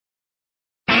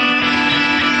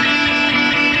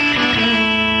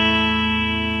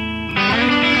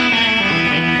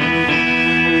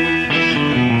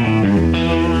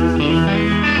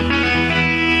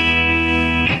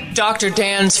Dr.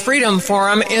 Dan's Freedom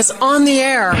Forum is on the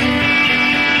air.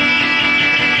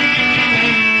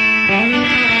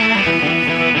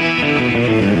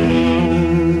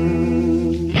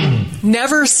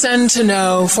 Never send to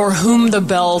know for whom the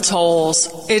bell tolls.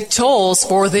 It tolls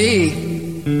for thee.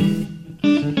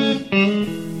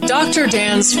 Dr.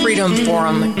 Dan's Freedom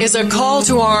Forum is a call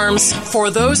to arms for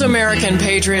those American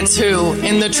patriots who,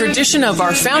 in the tradition of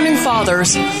our founding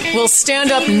fathers, will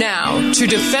stand up now to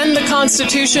defend the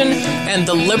Constitution and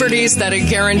the liberties that it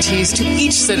guarantees to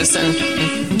each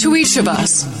citizen, to each of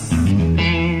us.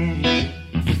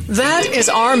 That is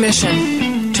our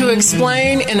mission, to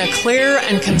explain in a clear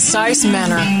and concise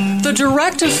manner the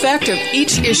direct effect of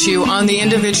each issue on the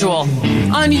individual,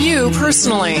 on you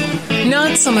personally,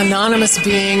 not some anonymous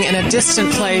being in a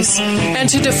distant place, and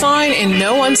to define in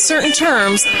no uncertain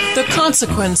terms the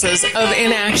consequences of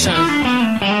inaction.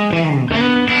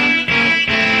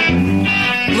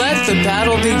 Let the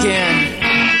battle begin.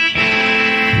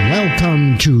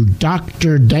 Welcome to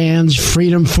Dr. Dan's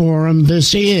Freedom Forum.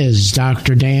 This is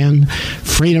Dr. Dan.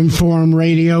 Freedom Forum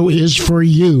Radio is for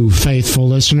you, faithful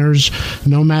listeners,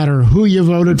 no matter who you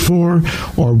voted for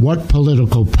or what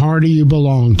political party you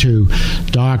belong to.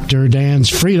 Dr. Dan's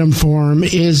Freedom Forum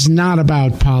is not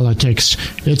about politics.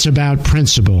 It's about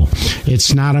principle.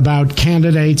 It's not about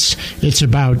candidates. It's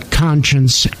about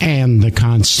conscience and the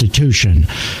Constitution.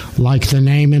 Like the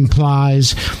name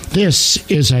implies, this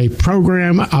is a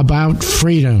program about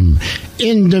freedom,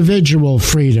 individual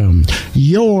freedom,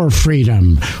 your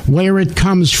freedom, where it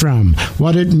comes from,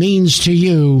 what it means to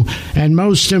you, and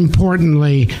most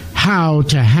importantly, how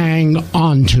to hang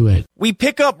on to it. We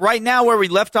pick up right now where we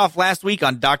left off last week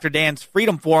on Dr. Dan's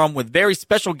Freedom Forum with very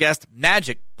special guest,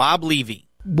 Magic Bob Levy.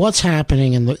 What's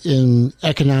happening in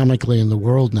economically in the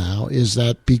world now is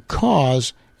that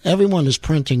because everyone is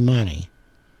printing money,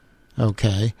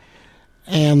 okay,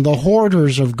 and the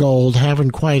hoarders of gold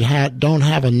don't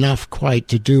have enough quite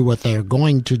to do what they're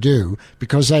going to do,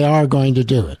 because they are going to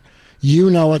do it. You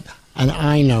know it, and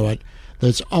I know it. That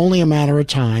it's only a matter of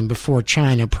time before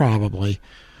China probably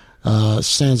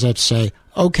stands up to say,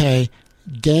 okay,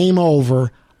 game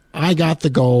over. I got the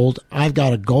gold. I've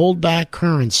got a gold-backed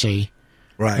currency.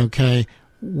 Right. Okay,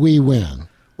 we win.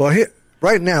 Well, here,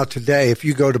 right now, today, if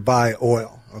you go to buy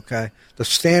oil, okay, the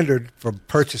standard for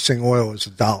purchasing oil is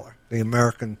 $1. The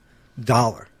American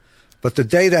dollar. But the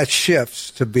day that shifts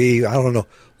to be, I don't know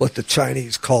what the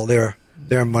Chinese call their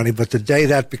money, but the day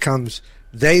that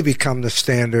they become the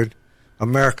standard,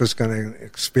 America's going to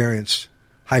experience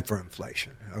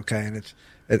hyperinflation. Okay, and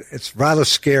it's rather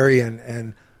scary.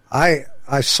 And I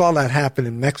saw that happen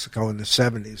in Mexico in the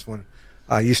 70s when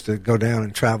I used to go down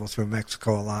and travel through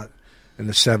Mexico a lot in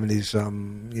the 70s.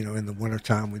 In the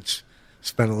wintertime, we'd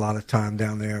spend a lot of time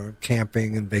down there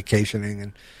camping and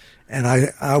vacationing. And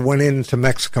I went into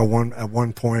Mexico at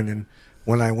one point, and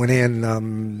when I went in,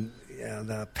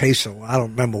 the peso, I don't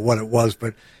remember what it was,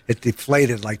 but it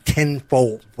deflated like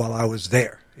tenfold while I was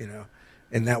there,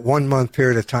 in that 1 month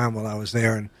period of time while I was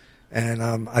there. And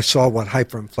I saw what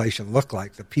hyperinflation looked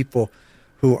like. The people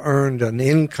who earned an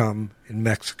income in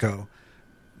Mexico,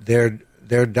 their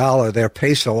dollar, their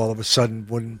peso, all of a sudden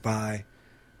wouldn't buy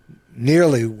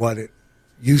nearly what it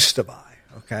used to buy,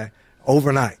 okay,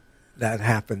 overnight. That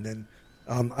happened, and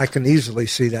I can easily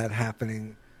see that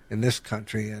happening in this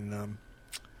country. And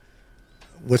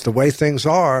with the way things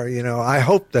are, I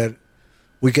hope that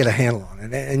we get a handle on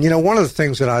it. And one of the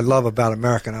things that I love about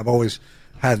America, and I've always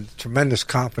had tremendous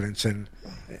confidence in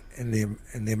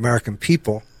the American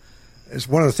people, is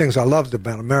one of the things I loved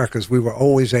about America is we were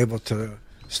always able to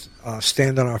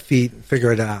stand on our feet and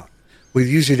figure it out. We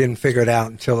usually didn't figure it out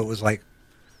until it was like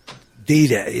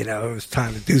D-Day, it was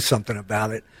time to do something about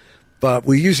it. But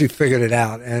we usually figured it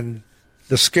out. And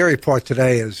the scary part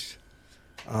today is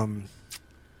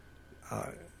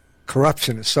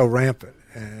corruption is so rampant.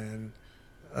 And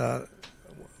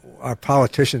our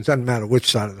politicians, doesn't matter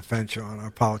which side of the fence you're on, our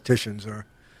politicians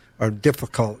are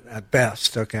difficult at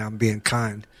best. Okay, I'm being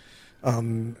kind.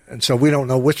 And so we don't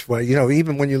know which way.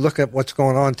 Even when you look at what's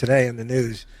going on today in the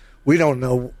news, we don't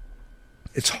know.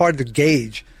 It's hard to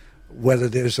gauge whether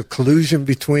there's a collusion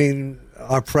between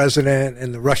our president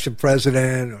and the Russian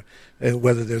president, or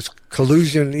whether there's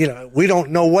collusion. We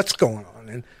don't know what's going on,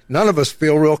 and none of us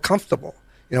feel real comfortable.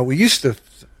 We used to,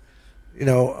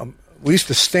 we used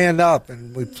to stand up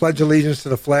and we pledge allegiance to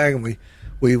the flag, and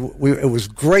it was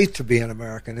great to be an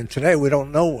American. And today we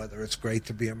don't know whether it's great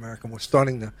to be American. We're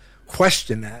starting to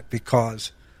question that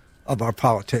because of our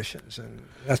politicians, and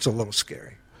that's a little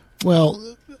scary.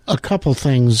 Well, a couple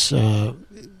things,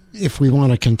 if we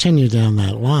want to continue down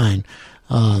that line.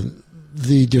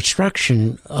 The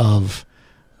destruction of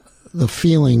the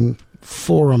feeling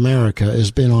for America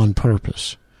has been on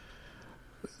purpose.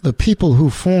 The people who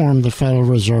formed the Federal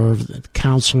Reserve, the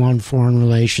Council on Foreign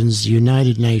Relations, the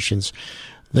United Nations,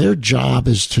 their job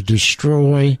is to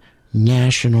destroy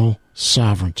national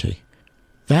sovereignty.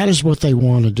 That is what they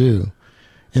want to do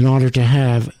in order to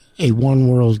have a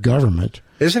one-world government.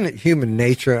 Isn't it human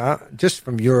nature, just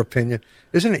from your opinion,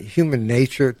 isn't it human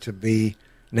nature to be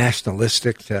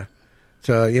nationalistic, to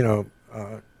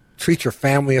treat your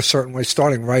family a certain way,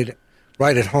 starting right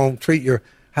at home,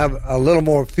 have a little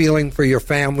more feeling for your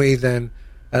family than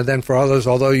for others,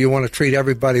 although you want to treat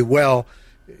everybody well.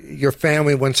 Your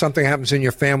family, when something happens in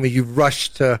your family, you rush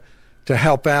to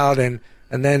help out, and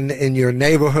then in your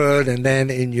neighborhood, and then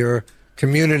in your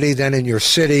community, then in your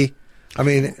city. I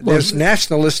mean, there's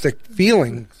nationalistic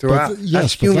feeling throughout.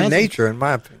 That's human nature, in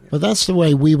my opinion. But that's the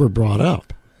way we were brought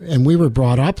up. And we were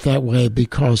brought up that way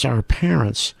because our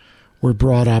parents were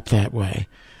brought up that way.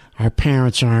 Our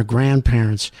parents and our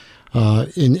grandparents,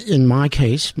 in my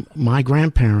case, my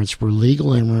grandparents were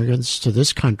legal immigrants to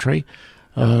this country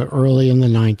early in the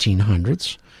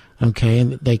 1900s. Okay,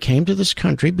 and they came to this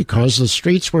country because the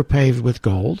streets were paved with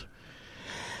gold.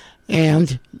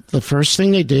 And the first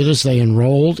thing they did is they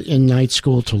enrolled in night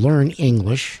school to learn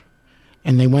English,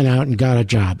 and they went out and got a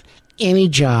job, any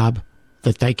job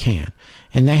that they can.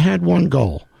 And they had one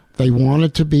goal. They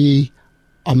wanted to be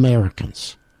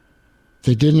Americans.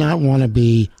 They did not want to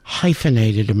be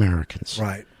hyphenated Americans.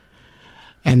 Right.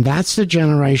 And that's the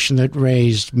generation that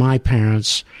raised my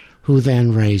parents, who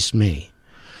then raised me.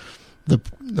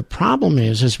 The problem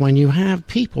is when you have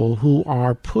people who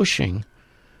are pushing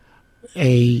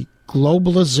a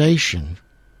globalization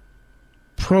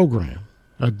program,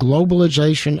 a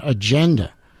globalization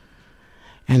agenda,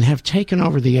 and have taken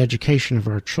over the education of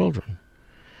our children.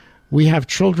 We have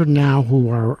children now who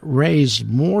are raised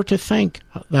more to think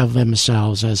of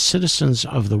themselves as citizens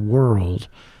of the world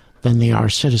than they are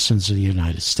citizens of the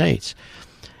United States.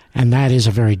 And that is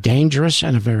a very dangerous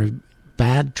and a very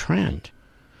bad trend.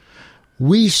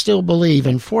 We still believe,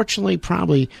 and fortunately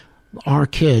probably our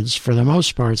kids, for the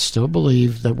most part, still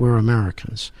believe that we're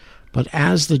Americans. But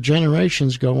as the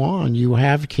generations go on, you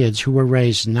have kids who were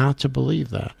raised not to believe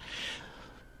that.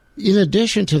 In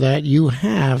addition to that, you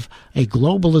have a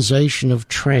globalization of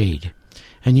trade.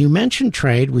 And you mentioned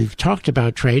trade. We've talked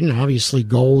about trade, and obviously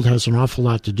gold has an awful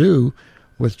lot to do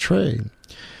with trade.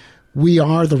 We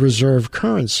are the reserve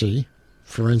currency,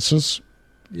 for instance,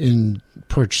 in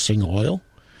purchasing oil.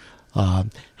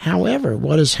 However,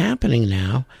 what is happening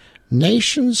now,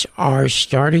 nations are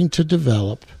starting to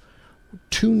develop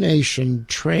two-nation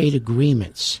trade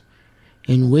agreements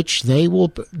in which they will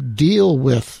deal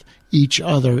with each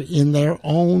other in their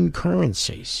own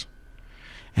currencies.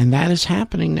 And that is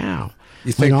happening now.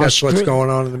 You think that's what's going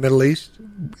on in the Middle East?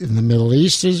 In the Middle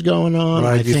East is going on.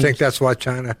 Right. You think that's why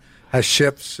China has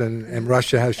ships and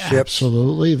Russia has ships?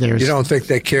 Absolutely. You don't think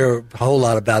they care a whole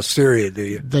lot about Syria, do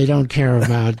you? They don't care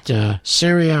about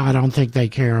Syria. I don't think they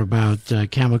care about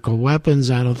chemical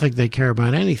weapons. I don't think they care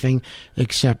about anything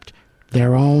except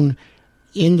their own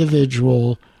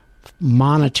individual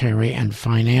monetary and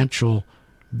financial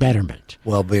betterment.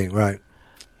 Well-being, right.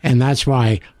 And that's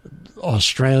why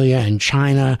Australia and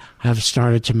China have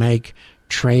started to make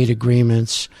trade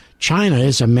agreements. China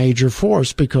is a major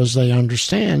force because they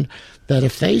understand that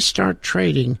if they start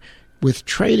trading with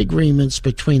trade agreements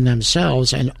between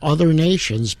themselves and other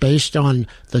nations based on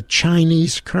the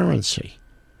Chinese currency,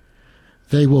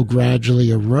 they will gradually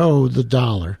erode the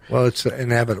dollar. Well, it's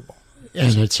inevitable.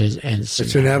 And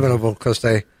it's inevitable because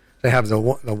they have the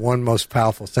one most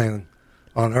powerful thing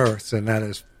on earth, and that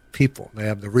is people. They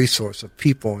have the resource of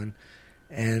people,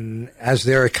 and as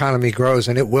their economy grows,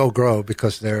 and it will grow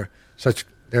because they're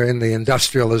in the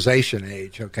industrialization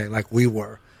age, okay, like we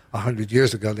were 100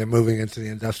 years ago. They're moving into the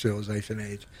industrialization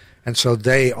age, and so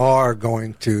they are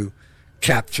going to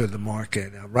capture the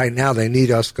market. Right now, they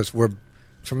need us because we're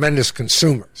tremendous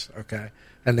consumers, okay,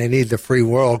 and they need the free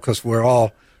world because we're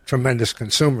all tremendous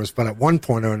consumers. But at one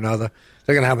point or another,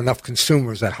 they're going to have enough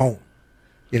consumers at home,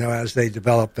 as they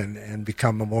develop and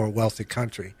become a more wealthy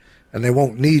country. And they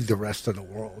won't need the rest of the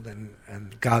world.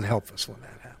 And God help us when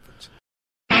that happens.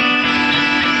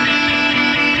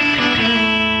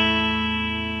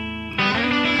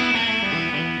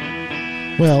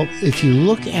 Well, if you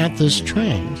look at this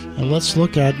trend, and let's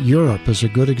look at Europe as a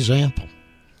good example.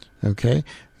 Okay?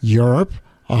 Europe,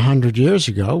 100 years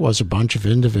ago, was a bunch of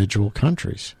individual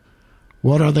countries.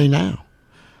 What are they now?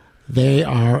 They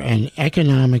are an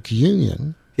economic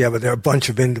union. Yeah, but they're a bunch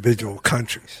of individual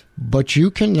countries. But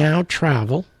you can now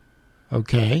travel,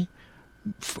 okay,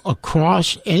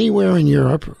 across anywhere in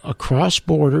Europe, across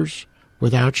borders,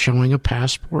 without showing a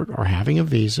passport or having a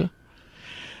visa.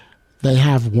 They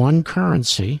have one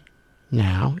currency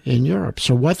now in Europe.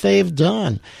 So what they have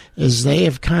done is they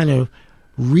have kind of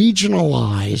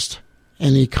regionalized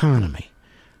an economy.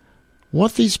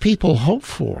 What these people hope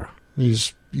for,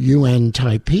 these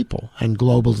UN-type people and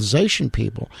globalization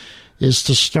people, is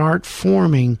to start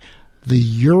forming the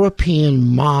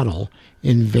European model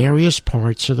in various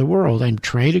parts of the world, and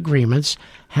trade agreements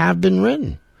have been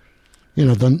written. You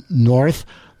know, the North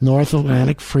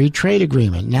Atlantic Free Trade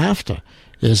Agreement, NAFTA,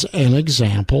 is an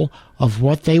example of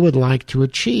what they would like to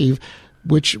achieve,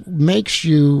 which makes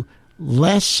you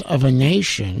less of a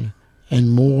nation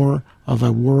and more of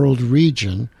a world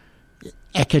region,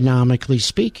 economically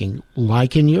speaking,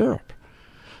 like in Europe.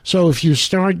 So if you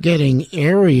start getting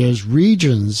areas,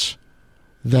 regions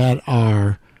that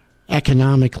are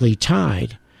economically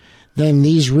tied, then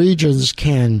these regions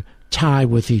can tie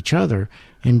with each other,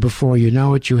 and before you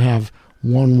know it, you have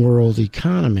one world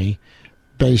economy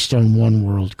based on one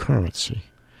world currency,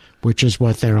 which is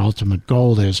what their ultimate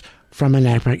goal is from an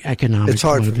economic It's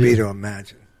hard point for of view. me to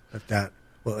imagine that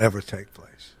will ever take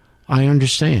place. I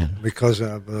understand. Because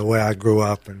of the way I grew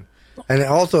up and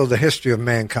also the history of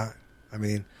mankind. I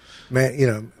mean,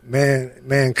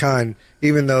 mankind,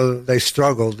 even though they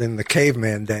struggled in the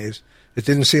caveman days, it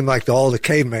didn't seem like all the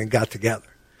cavemen got together.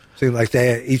 It seemed like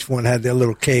each one had their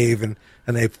little cave and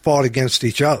they fought against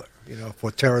each other,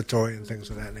 for territory and things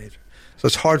of that nature. So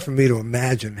it's hard for me to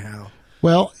imagine how.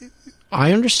 Well,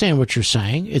 I understand what you're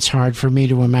saying. It's hard for me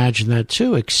to imagine that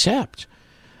too, except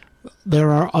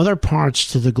there are other parts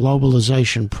to the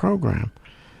globalization program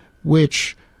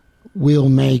which will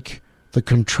make the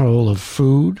control of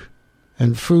food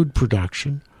and food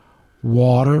production,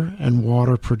 water and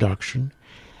water production,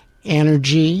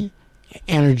 energy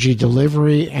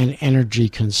delivery, and energy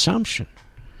consumption,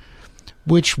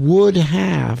 which would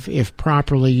have, if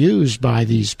properly used by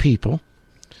these people,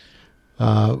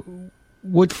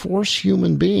 would force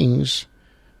human beings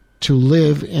to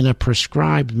live in a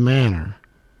prescribed manner,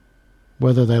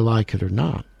 whether they like it or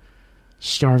not.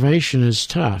 Starvation is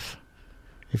tough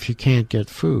if you can't get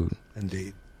food.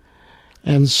 Indeed.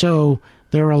 And so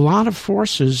there are a lot of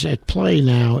forces at play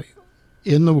now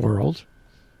in the world,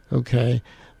 okay,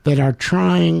 that are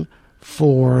trying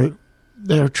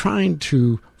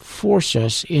to force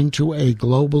us into a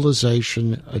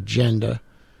globalization agenda,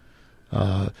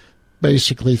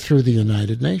 basically through the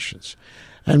United Nations.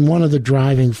 And one of the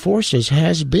driving forces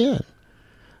has been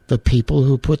the people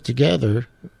who put together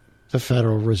the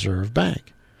Federal Reserve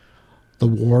Bank. The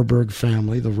Warburg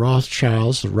family, the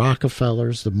Rothschilds, the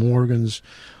Rockefellers, the Morgans,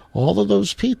 all of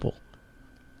those people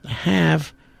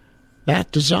have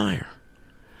that desire.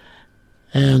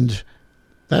 And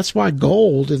that's why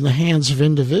gold in the hands of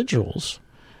individuals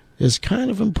is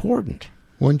kind of important,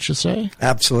 wouldn't you say?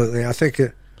 Absolutely. I think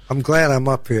I'm glad I'm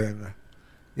up here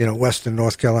in western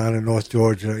North Carolina, North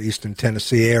Georgia, eastern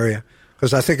Tennessee area,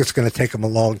 because I think it's going to take them a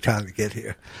long time to get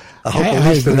here. I hope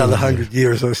at least another 100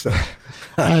 years or so.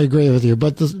 I agree with you.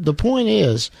 But the point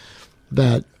is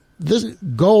that this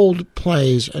gold and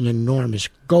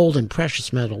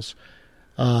precious metals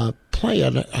play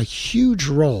a huge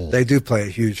role. They do play a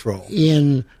huge role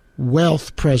in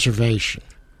wealth preservation.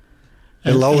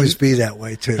 It'll always be that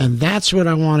way, too. And that's what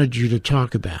I wanted you to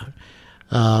talk about.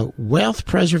 Wealth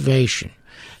preservation.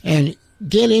 And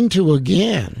get into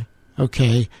again,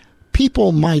 okay,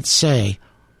 people might say,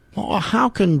 well, how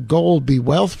can gold be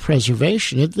wealth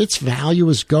preservation? Its value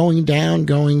is going down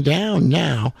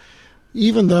now,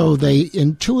 even though they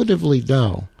intuitively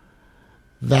know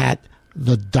that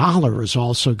the dollar is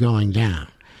also going down.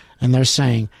 And they're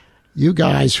saying, you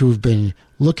guys who've been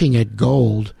looking at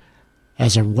gold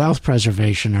as a wealth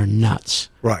preservation are nuts.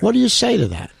 Right. What do you say to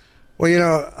that?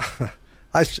 Well,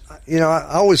 I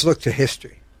always look to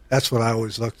history. That's what I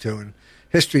always look to, and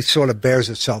history sort of bears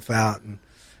itself out.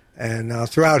 And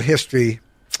throughout history,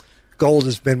 gold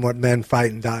has been what men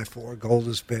fight and die for. Gold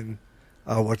has been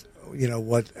what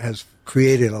has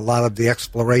created a lot of the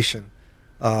exploration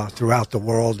throughout the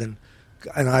world, and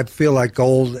I feel like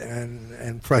gold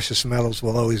and precious metals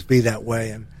will always be that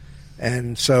way.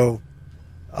 And so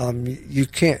you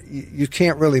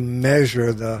can't really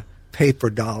measure the paper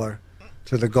dollar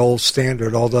to the gold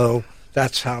standard, although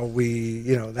that's how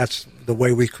that's the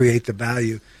way we create the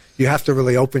value. You have to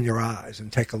really open your eyes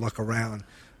and take a look around.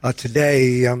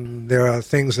 Today, there are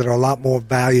things that are a lot more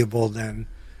valuable than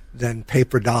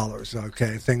paper dollars,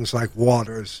 okay? Things like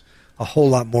water is a whole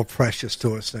lot more precious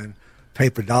to us than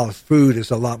paper dollars. Food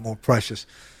is a lot more precious.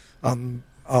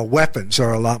 Weapons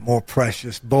are a lot more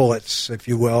precious. Bullets, if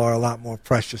you will, are a lot more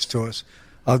precious to us.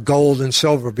 Gold and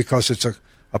silver, because it's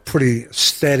a a pretty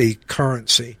steady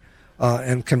currency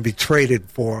and can be traded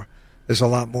for is a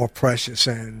lot more precious.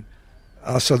 And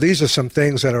so these are some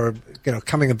things that are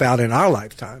coming about in our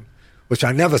lifetime, which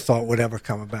I never thought would ever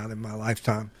come about in my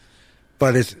lifetime.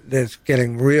 But it's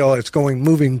getting real. It's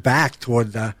moving back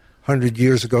toward the 100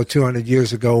 years ago, 200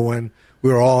 years ago when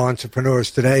we were all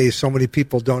entrepreneurs. Today, so many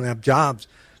people don't have jobs.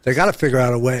 They got to figure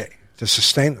out a way to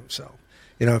sustain themselves.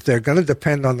 If they're going to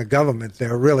depend on the government,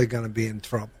 they're really going to be in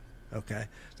trouble. Okay,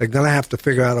 they're going to have to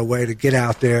figure out a way to get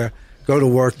out there, go to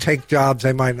work, take jobs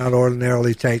they might not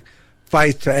ordinarily take,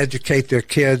 fight to educate their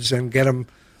kids and get them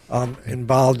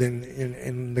involved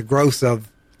in the growth of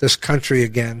this country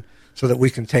again, so that we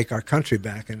can take our country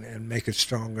back and make it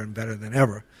stronger and better than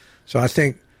ever. So I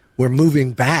think we're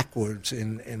moving backwards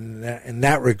in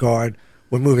that regard.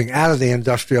 We're moving out of the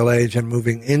industrial age and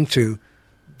moving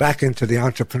back into the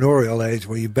entrepreneurial age,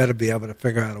 where you better be able to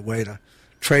figure out a way to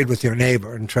trade with your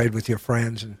neighbor and trade with your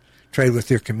friends and trade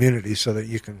with your community so that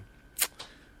you can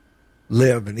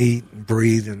live and eat and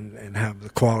breathe and have the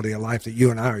quality of life that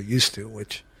you and I are used to,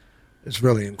 which is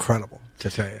really incredible, to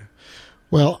tell you.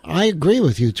 Well, I agree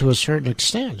with you to a certain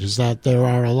extent, is that there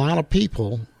are a lot of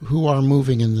people who are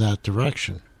moving in that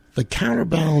direction. The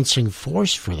counterbalancing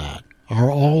force for that are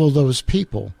all of those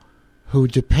people who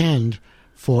depend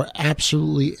for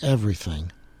absolutely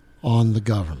everything on the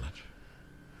government.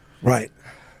 Right.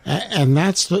 And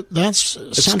that's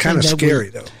it's something kind of scary,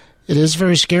 though. It is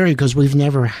very scary because we've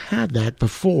never had that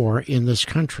before in this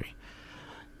country.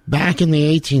 Back in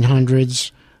the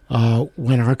 1800s,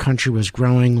 when our country was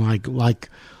growing like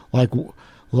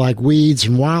weeds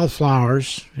and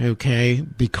wildflowers, okay,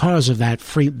 because of that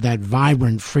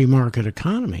vibrant free market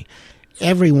economy,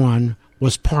 everyone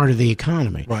was part of the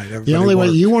economy. Right. The only way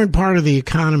you weren't part of the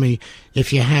economy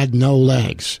if you had no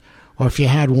legs or if you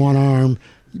had one arm,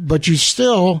 but you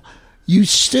still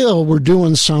were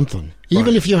doing something.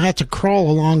 Even if you had to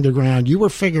crawl along the ground, you were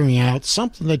figuring out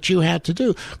something that you had to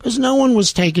do because no one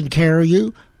was taking care of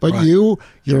you. But right. You,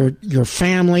 your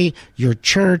family, your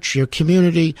church, your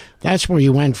community, that's where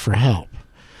you went for help.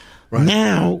 Right.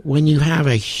 Now, when you have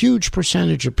a huge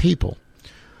percentage of people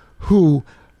who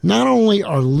not only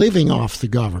are living off the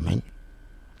government,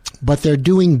 but they're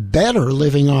doing better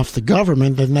living off the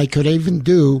government than they could even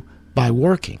do by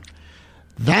working.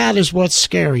 That is what's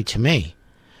scary to me.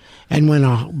 And when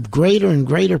a greater and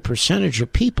greater percentage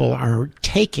of people are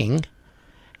taking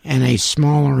and a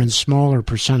smaller and smaller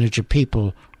percentage of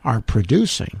people are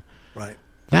producing, right,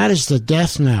 that is the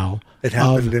death knell. It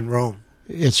happened in Rome.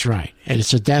 It's right. And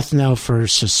it's a death knell for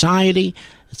society.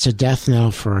 It's a death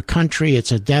knell for a country.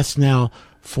 It's a death knell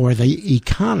for the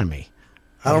economy.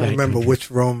 I don't remember which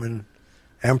Roman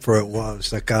emperor it was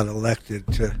that got elected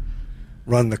to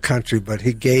run the country, but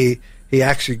he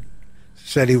actually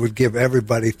said he would give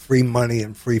everybody free money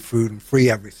and free food and free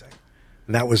everything.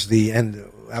 And that was the end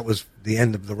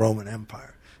of the Roman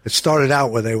Empire. It started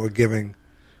out where they were giving,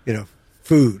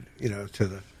 food, to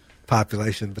the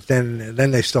population, but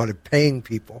then they started paying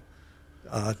people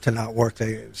to not work.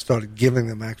 They started giving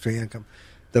them actual income.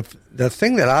 The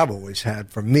thing that I've always had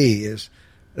for me is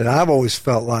that I've always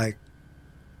felt like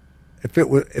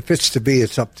if it's to be,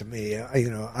 it's up to me.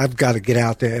 I've got to get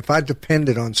out there. If I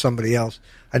depended on somebody else,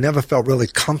 I never felt really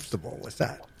comfortable with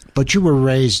that. But you were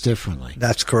raised differently.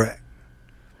 That's correct.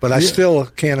 But I still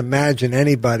can't imagine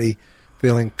anybody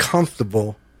feeling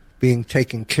comfortable being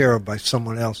taken care of by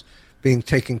someone else, being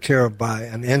taken care of by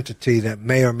an entity that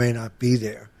may or may not be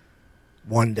there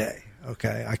one day.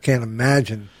 Okay, I can't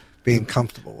imagine being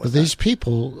comfortable with that. But these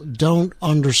people don't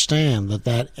understand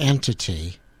that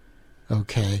entity,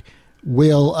 okay,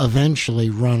 will eventually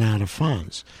run out of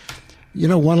funds.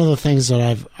 One of the things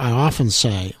that I often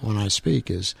say when I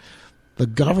speak is the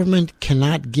government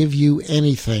cannot give you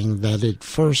anything that it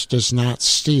first does not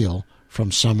steal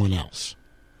from someone else.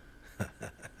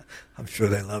 I'm sure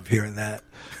they love hearing that.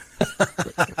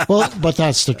 Well, but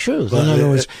that's the truth. In other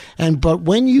words, but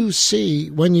when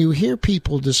you hear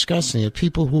people discussing it,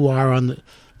 people who are on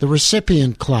the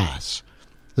recipient class,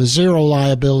 the zero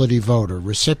liability voter,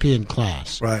 recipient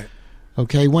class, right?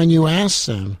 Okay, when you ask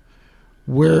them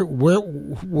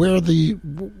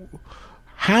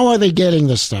how are they getting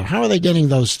this stuff? How are they getting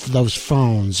those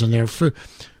phones and their food?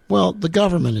 Well, the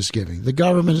government is giving. The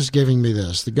government is giving me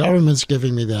this. The government's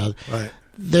giving me that. Right.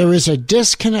 There is a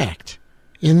disconnect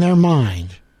in their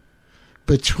mind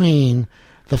between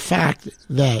the fact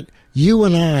that you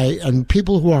and I and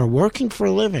people who are working for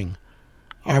a living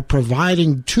are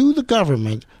providing to the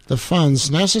government the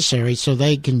funds necessary so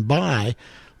they can buy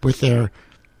with their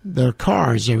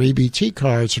cards, their EBT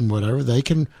cards and whatever, they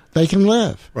can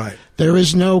live. Right. There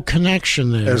is no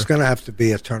connection there. There's going to have to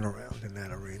be a turnaround in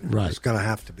that arena. Right. There's going to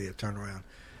have to be a turnaround.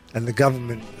 And the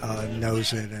government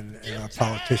knows it, and our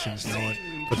politicians know it,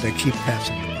 but they keep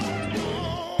passing it on.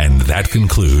 And that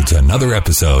concludes another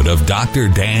episode of Dr.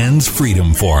 Dan's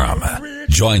Freedom Forum.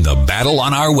 Join the battle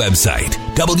on our website,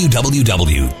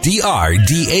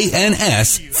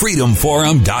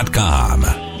 www.drdansfreedomforum.com.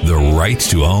 The right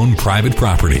to own private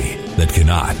property that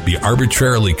cannot be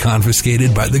arbitrarily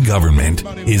confiscated by the government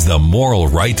is the moral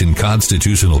right and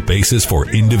constitutional basis for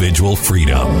individual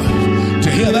freedom.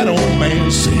 To hear that old man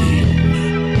sing.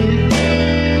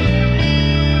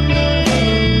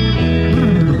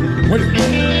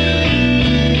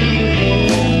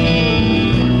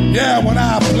 Yeah, when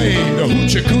I play the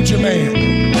Hoochie Coochie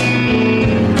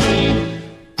Man,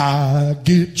 I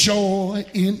get joy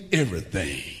in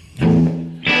everything.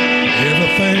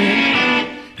 Everything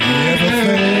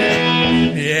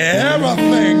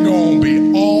gonna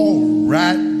be all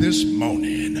right this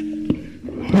morning.